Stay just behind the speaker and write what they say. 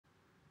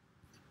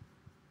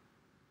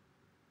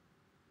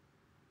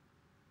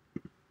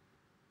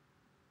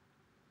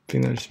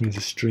think that just means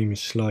the stream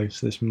is slow,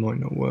 so this might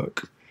not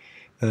work.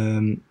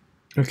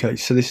 Okay,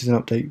 so this is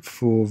an update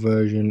for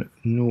version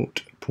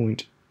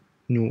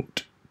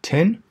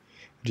 0.010.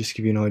 Just to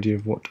give you an idea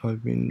of what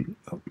I've been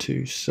up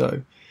to.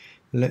 So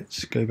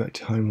let's go back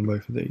to home on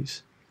both of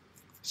these.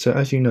 So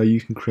as you know,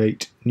 you can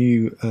create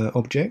new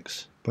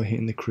objects by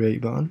hitting the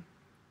create button,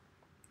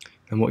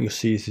 and what you'll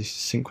see is this is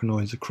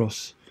synchronized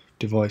across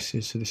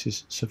devices. So this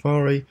is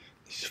Safari,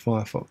 this is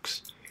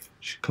Firefox,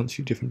 which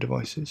constitute different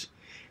devices.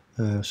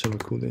 So we'll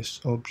call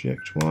this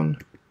object 1,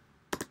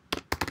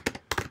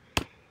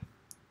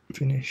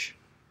 finish,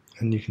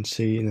 and you can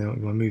see now if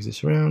I move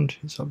this around,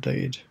 it's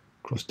updated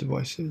across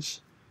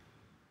devices.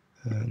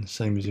 And the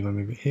same as if I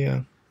move it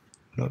here,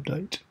 it'll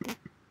update.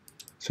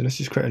 So let's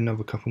just create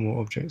another couple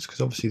more objects, because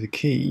obviously the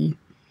key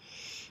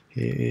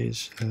here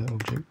is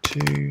object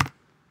 2,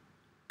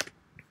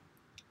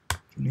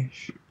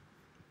 finish.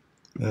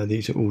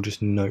 These are all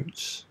just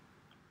notes.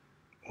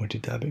 Oh, I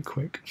did that a bit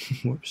quick.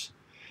 Whoops.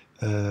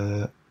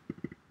 If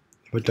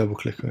I double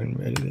click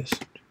and edit this,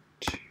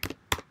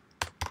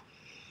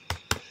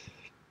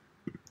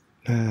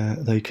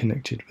 they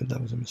connected, but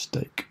that was a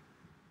mistake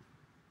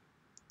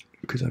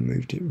because I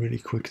moved it really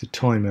quick. The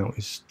timeout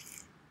is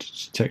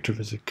detected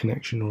as a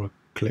connection or a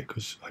click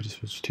because I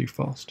just was too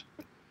fast.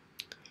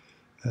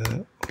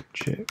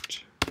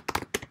 Object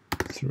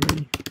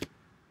 3,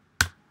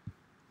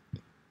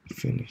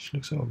 finish.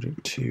 Looks like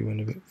object 2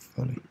 went a bit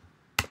funny.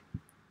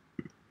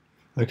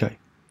 Okay,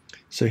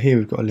 so here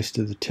we've got a list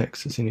of the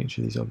text that's in each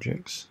of these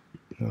objects.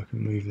 Now I can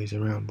move these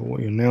around, but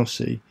what you'll now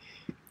see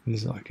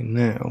is that I can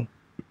now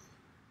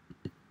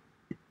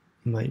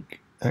make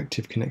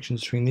active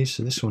connections between these.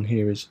 So this one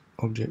here is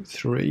object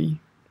 3,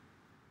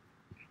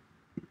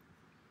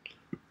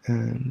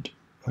 and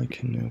I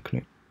can now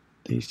connect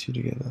these two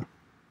together.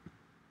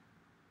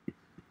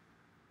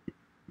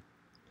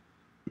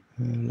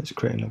 Let's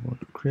create another one.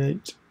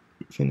 Create,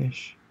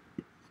 finish.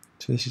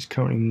 So this is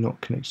currently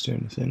not connected to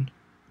anything.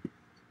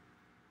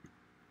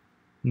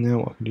 Now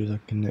what I can do is I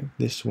can connect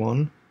this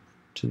one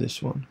to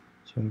this one.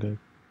 So I can go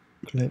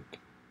click,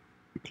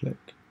 click.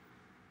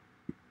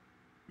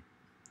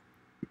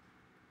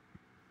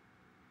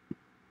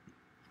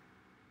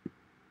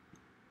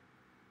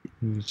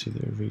 You can see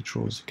that it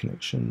redraws the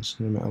connections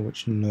no matter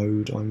which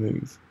node I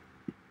move.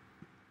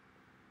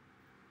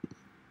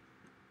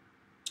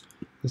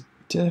 There's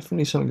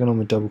definitely something going on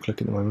with double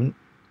click at the moment.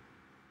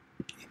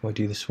 If I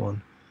do this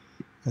one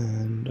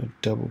and I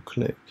double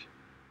click,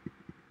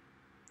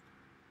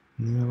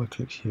 now I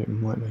click here, it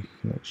might make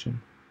a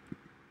connection.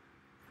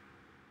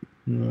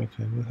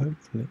 Okay, well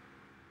hopefully.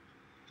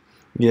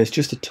 Yeah, it's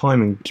just the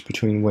timing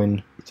between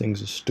when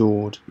things are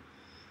stored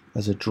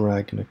as a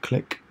drag and a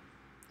click.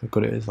 I've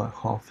got it as like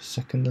half a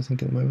second, I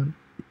think, at the moment.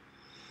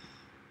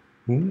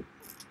 Ooh.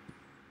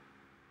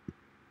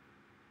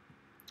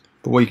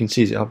 But what you can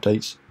see is it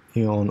updates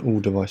here on all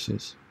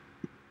devices.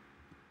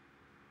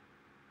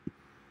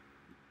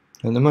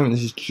 At the moment,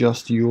 this is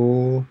just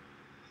your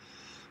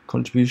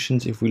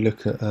contributions. If we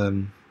look at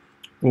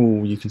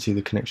all, you can see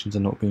the connections are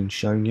not being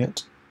shown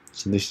yet.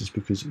 So this is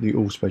because the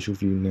all spatial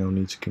view now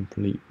needs a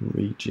complete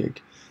rejig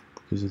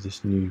because of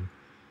this new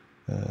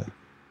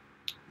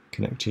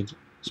connected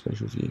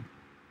spatial view.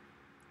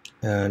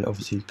 And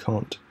obviously you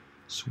can't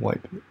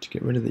swipe to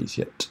get rid of these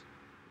yet.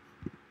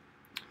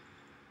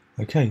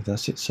 Okay,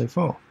 that's it so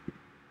far.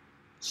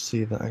 Let's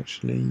see if that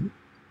actually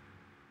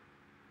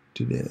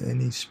did it at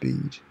any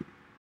speed.